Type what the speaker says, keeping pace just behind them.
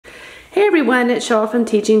Hey everyone, it's Cheryl from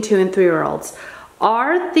Teaching 2 and 3-year-olds.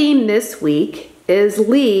 Our theme this week is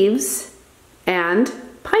leaves and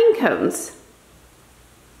pine cones.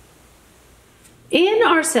 In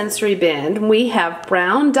our sensory bin, we have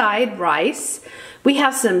brown dyed rice. We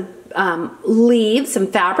have some leaves, some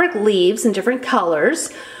fabric leaves in different colors.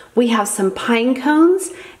 We have some pine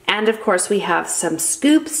cones, and of course we have some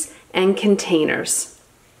scoops and containers.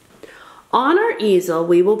 On our easel,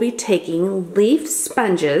 we will be taking leaf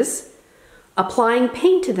sponges, applying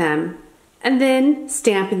paint to them, and then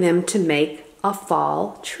stamping them to make a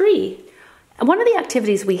fall tree. And one of the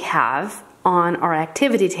activities we have on our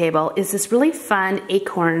activity table is this really fun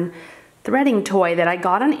acorn threading toy that I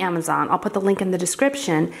got on Amazon. I'll put the link in the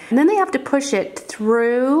description. And then they have to push it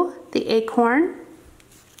through the acorn,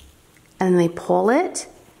 and they pull it,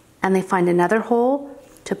 and they find another hole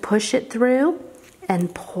to push it through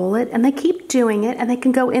and pull it, and they keep doing it, and they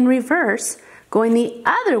can go in reverse, going the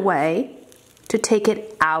other way to take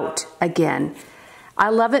it out again. I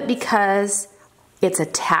love it because it's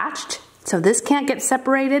attached, so this can't get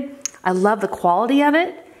separated. I love the quality of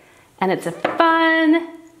it, and it's a fun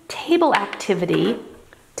table activity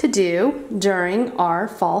to do during our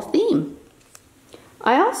fall theme.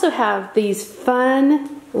 I also have these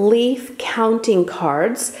fun leaf counting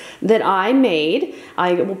cards that I made.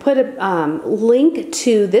 I will put a link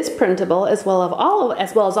to this printable as well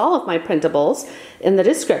as all of my printables in the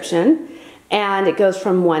description. And it goes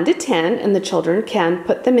from 1 to 10, and the children can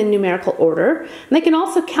put them in numerical order. And they can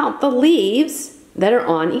also count the leaves that are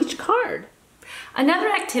on each card.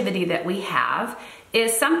 Another activity that we have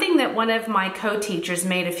is something that one of my co-teachers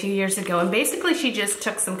made a few years ago, and basically she just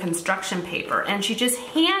took some construction paper and she just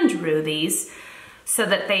hand drew these so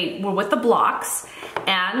that they were with the blocks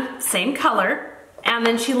and same color, and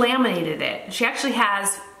then she laminated it. She actually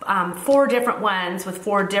has 4 different ones with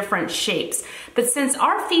 4 different shapes. But since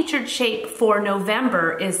our featured shape for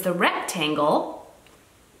November is the rectangle,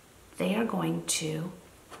 they are going to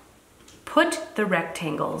put the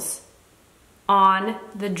rectangles on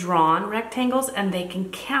the drawn rectangles, and they can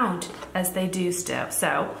count as they do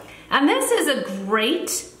so. And this is a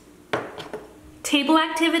great table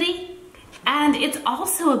activity, and it's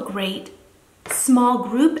also a great small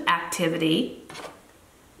group activity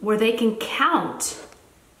where they can count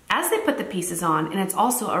as they put the pieces on, and it's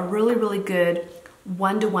also a really, really good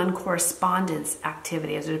one-to-one correspondence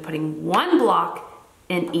activity as they're putting one block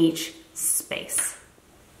in each space.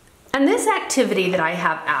 And this activity that I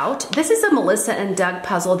have out, this is a Melissa and Doug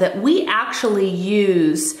puzzle that we actually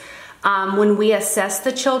use when we assess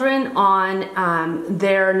the children on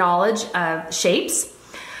their knowledge of shapes.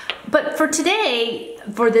 But for today,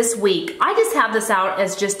 for this week, I just have this out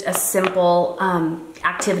as just a simple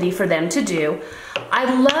activity for them to do.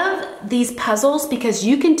 I love these puzzles because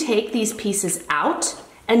you can take these pieces out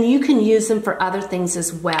and you can use them for other things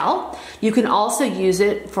as well. You can also use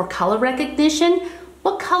it for color recognition.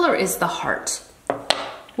 What color is the heart?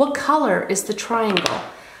 What color is the triangle?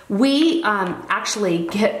 We actually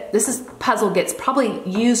this puzzle gets probably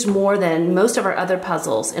used more than most of our other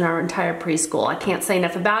puzzles in our entire preschool. I can't say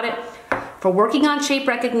enough about it for working on shape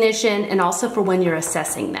recognition and also for when you're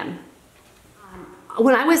assessing them.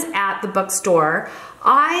 When I was at the bookstore,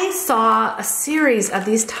 I saw a series of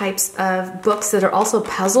these types of books that are also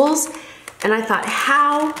puzzles, and I thought,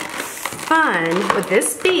 how fun would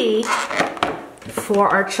this be for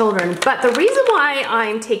our children? But the reason why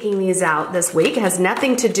I'm taking these out this week has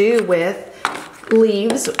nothing to do with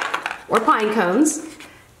leaves or pine cones,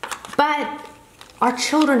 but our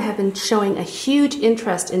children have been showing a huge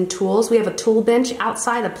interest in tools. We have a tool bench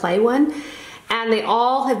outside, a play one, and they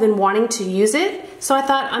all have been wanting to use it. So I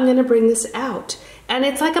thought, I'm gonna bring this out. And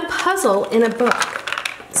it's like a puzzle in a book.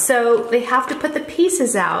 So they have to put the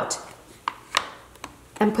pieces out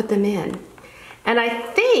and put them in. And I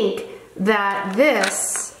think that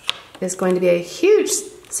this is going to be a huge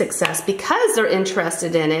success because they're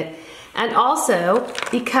interested in it, and also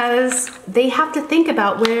because they have to think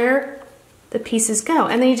about where the pieces go.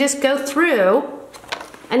 And then you just go through,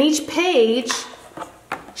 and each page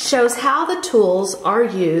shows how the tools are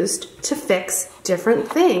used to fix different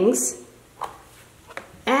things.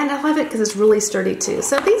 And I love it because it's really sturdy too.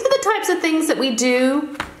 So these are the types of things that we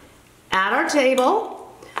do at our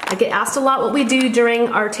table. I get asked a lot what we do during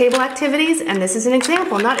our table activities, and this is an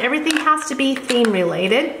example. Not everything has to be theme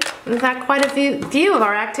related. In fact, quite a few of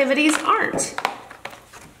our activities aren't.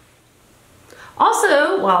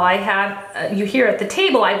 Also, while I have you here at the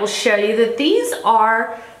table, I will show you that these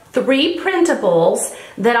are 3 printables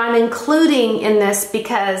that I'm including in this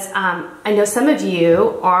because I know some of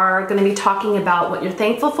you are going to be talking about what you're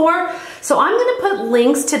thankful for. So I'm going to put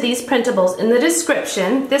links to these printables in the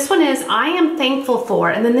description. This one is I am thankful for,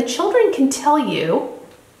 and then the children can tell you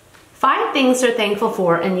 5 things they're thankful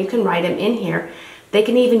for, and you can write them in here. They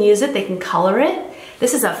can even use it, they can color it.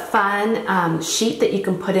 This is a fun sheet that you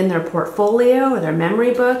can put in their portfolio or their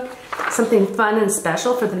memory book. Something fun and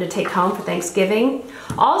special for them to take home for Thanksgiving.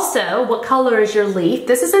 Also, what color is your leaf?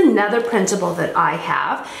 This is another printable that I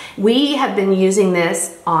have. We have been using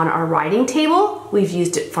this on our writing table. We've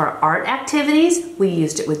used it for art activities. We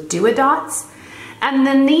used it with do-a-dots. And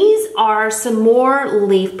then these are some more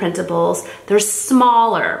leaf printables. They're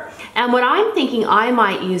smaller. And what I'm thinking I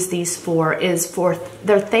might use these for is for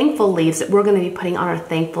their thankful leaves that we're going to be putting on our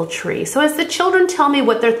thankful tree. So as the children tell me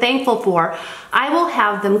what they're thankful for, I will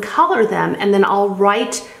have them color them, and then I'll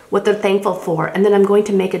write what they're thankful for, and then I'm going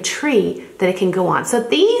to make a tree that it can go on. So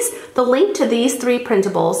the link to these 3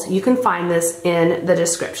 printables, you can find this in the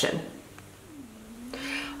description.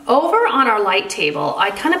 Over on our light table,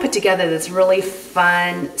 I kind of put together this really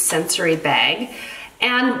fun sensory bag.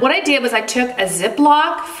 And what I did was I took a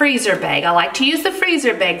Ziploc freezer bag. I like to use the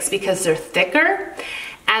freezer bags because they're thicker.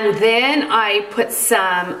 And then I put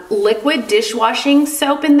some liquid dishwashing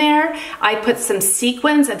soap in there. I put some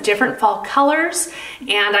sequins of different fall colors.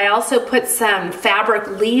 And I also put some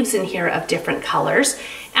fabric leaves in here of different colors.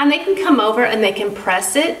 And they can come over and they can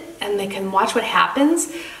press it and they can watch what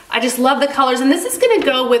happens. I just love the colors, and this is going to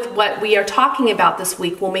go with what we are talking about this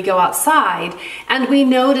week when we go outside and we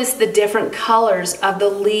notice the different colors of the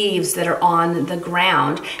leaves that are on the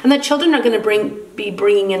ground. And the children are going to be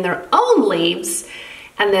bringing in their own leaves,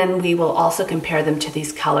 and then we will also compare them to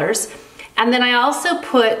these colors. And then I also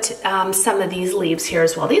put some of these leaves here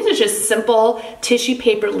as well. These are just simple tissue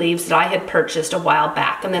paper leaves that I had purchased a while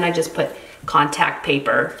back, and then I just put contact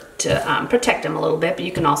paper to protect them a little bit, but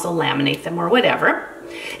you can also laminate them or whatever.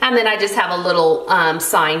 And then I just have a little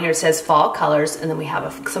sign here that says fall colors, and then we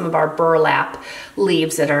have some of our burlap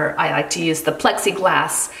leaves that I like to use the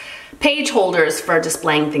plexiglass page holders for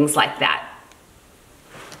displaying things like that.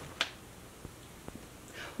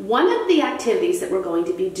 One of the activities that we're going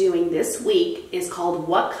to be doing this week is called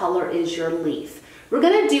What Color is Your Leaf? We're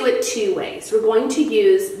going to do it 2 ways. We're going to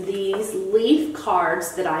use these leaf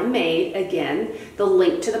cards that I made. Again, the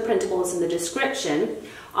link to the printable is in the description.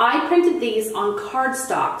 I printed these on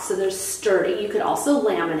cardstock, so they're sturdy. You could also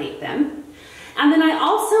laminate them. And then I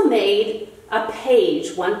also made a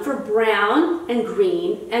page, one for brown and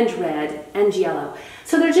green and red and yellow.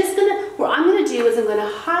 So they're just what I'm gonna do is I'm gonna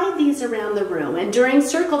hide these around the room, and during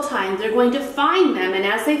circle time, they're going to find them, and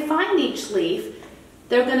as they find each leaf,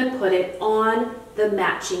 they're gonna put it on the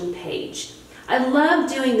matching page. I love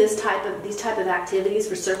doing these type of activities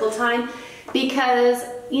for circle time because,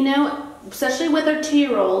 you know, especially with our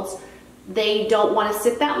 2-year-olds, they don't want to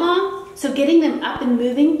sit that long. So getting them up and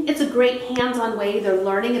moving, it's a great hands-on way. They're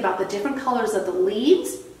learning about the different colors of the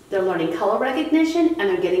leaves, they're learning color recognition, and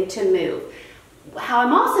they're getting to move. How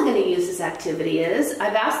I'm also going to use this activity is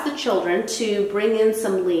I've asked the children to bring in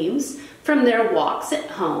some leaves from their walks at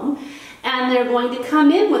home, and they're going to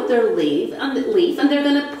come in with their leaf and they're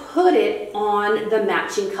going to put it on the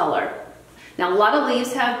matching color. Now a lot of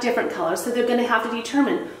leaves have different colors, so they're going to have to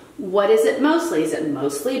determine what is it mostly. Is it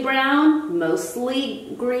mostly brown,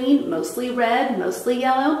 mostly green, mostly red, mostly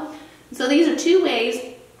yellow? So these are 2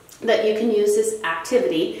 ways that you can use this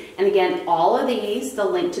activity. And again, all of these, the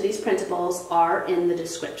link to these printables are in the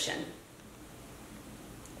description.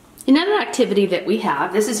 Another activity that we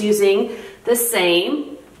have, this is using the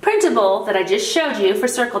same printable that I just showed you for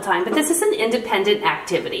circle time, but this is an independent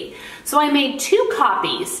activity. So I made 2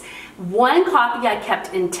 copies. One copy I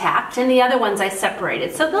kept intact and the other ones I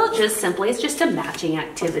separated. So they'll it's just a matching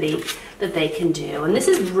activity that they can do. And this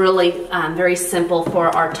is really very simple for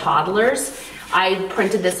our toddlers. I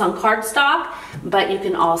printed this on cardstock, but you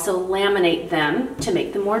can also laminate them to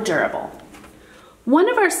make them more durable. One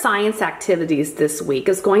of our science activities this week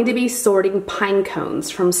is going to be sorting pine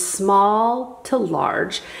cones from small to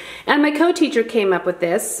large. And my co-teacher came up with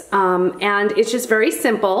this, and it's just very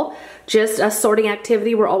simple, just a sorting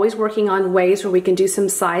activity. We're always working on ways where we can do some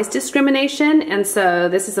size discrimination, and so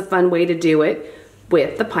this is a fun way to do it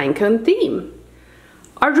with the pinecone theme.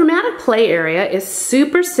 Our dramatic play area is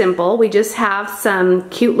super simple. We just have some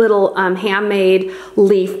cute little handmade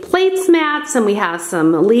leaf placemats, and we have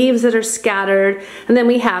some leaves that are scattered, and then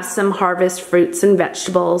we have some harvest fruits and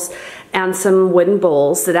vegetables and some wooden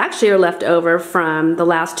bowls that actually are left over from the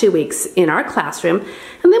last 2 weeks in our classroom.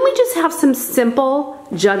 And then we just have some simple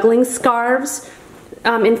juggling scarves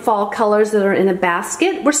in fall colors that are in a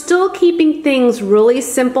basket. We're still keeping things really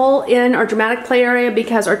simple in our dramatic play area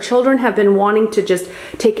because our children have been wanting to just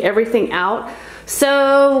take everything out.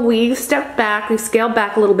 So we stepped back, we scaled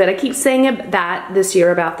back a little bit. I keep saying that this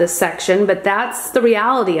year about this section, but that's the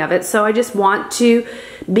reality of it. So I just want to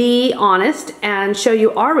be honest and show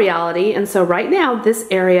you our reality. And so right now, this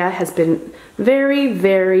area has been very,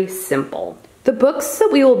 very simple. The books that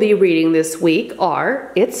we will be reading this week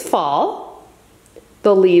are It's Fall,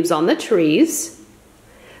 The Leaves on the Trees,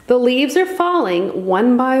 The Leaves Are Falling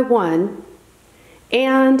One by One,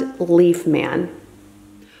 and Leaf Man.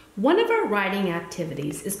 One of our writing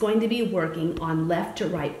activities is going to be working on left to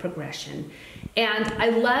right progression. And I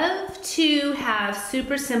love to have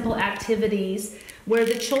super simple activities where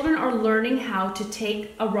the children are learning how to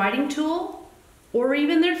take a writing tool or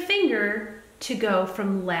even their finger to go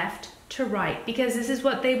from left to right. Because this is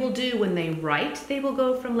what they will do when they write, they will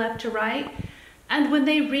go from left to right. And when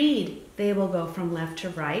they read, they will go from left to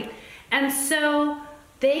right. And so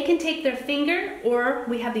they can take their finger, or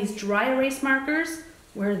we have these dry erase markers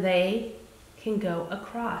where they can go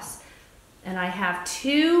across. And I have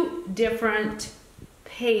two different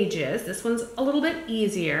pages. This one's a little bit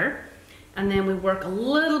easier. And then we work a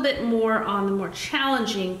little bit more on the more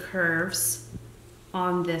challenging curves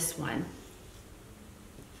on this one.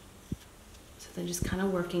 So they're just kind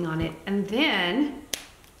of working on it. And then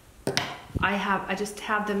I just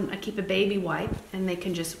have them, I keep a baby wipe and they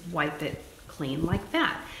can just wipe it clean like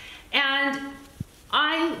that. And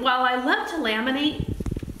while I love to laminate,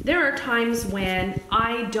 there are times when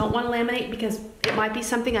I don't want to laminate because it might be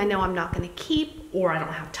something I know I'm not going to keep, or I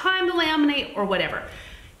don't have time to laminate, or whatever.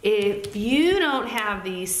 If you don't have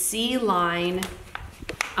these C-line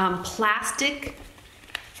plastic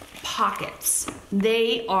pockets,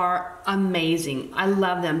 they are amazing. I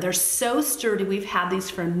love them. They're so sturdy. We've had these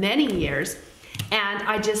for many years, and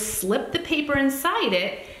I just slip the paper inside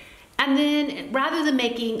it. And then rather than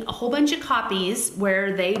making a whole bunch of copies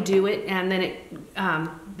where they do it and then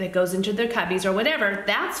that goes into their cubbies or whatever,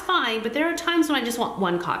 that's fine. But there are times when I just want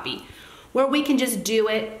one copy where we can just do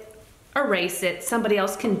it, erase it, somebody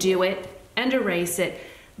else can do it and erase it.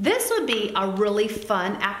 This would be a really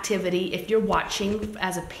fun activity if you're watching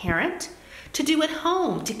as a parent to do at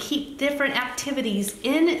home, to keep different activities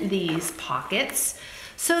in these pockets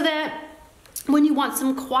so that when you want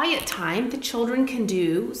some quiet time, the children can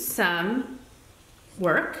do some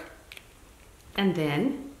work and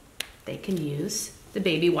then they can use the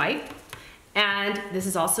baby wipe. And this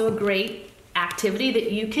is also a great activity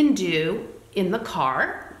that you can do in the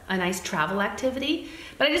car, a nice travel activity.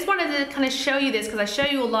 But I just wanted to kind of show you this because I show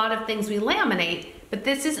you a lot of things we laminate, but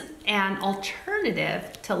this is an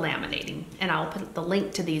alternative to laminating. And I'll put the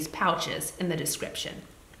link to these pouches in the description.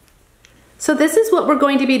 So this is what we're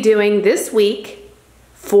going to be doing this week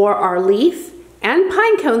for our leaf and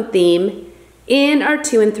pine cone theme in our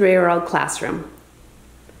 2- and 3-year-old classroom.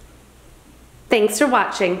 Thanks for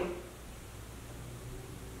watching.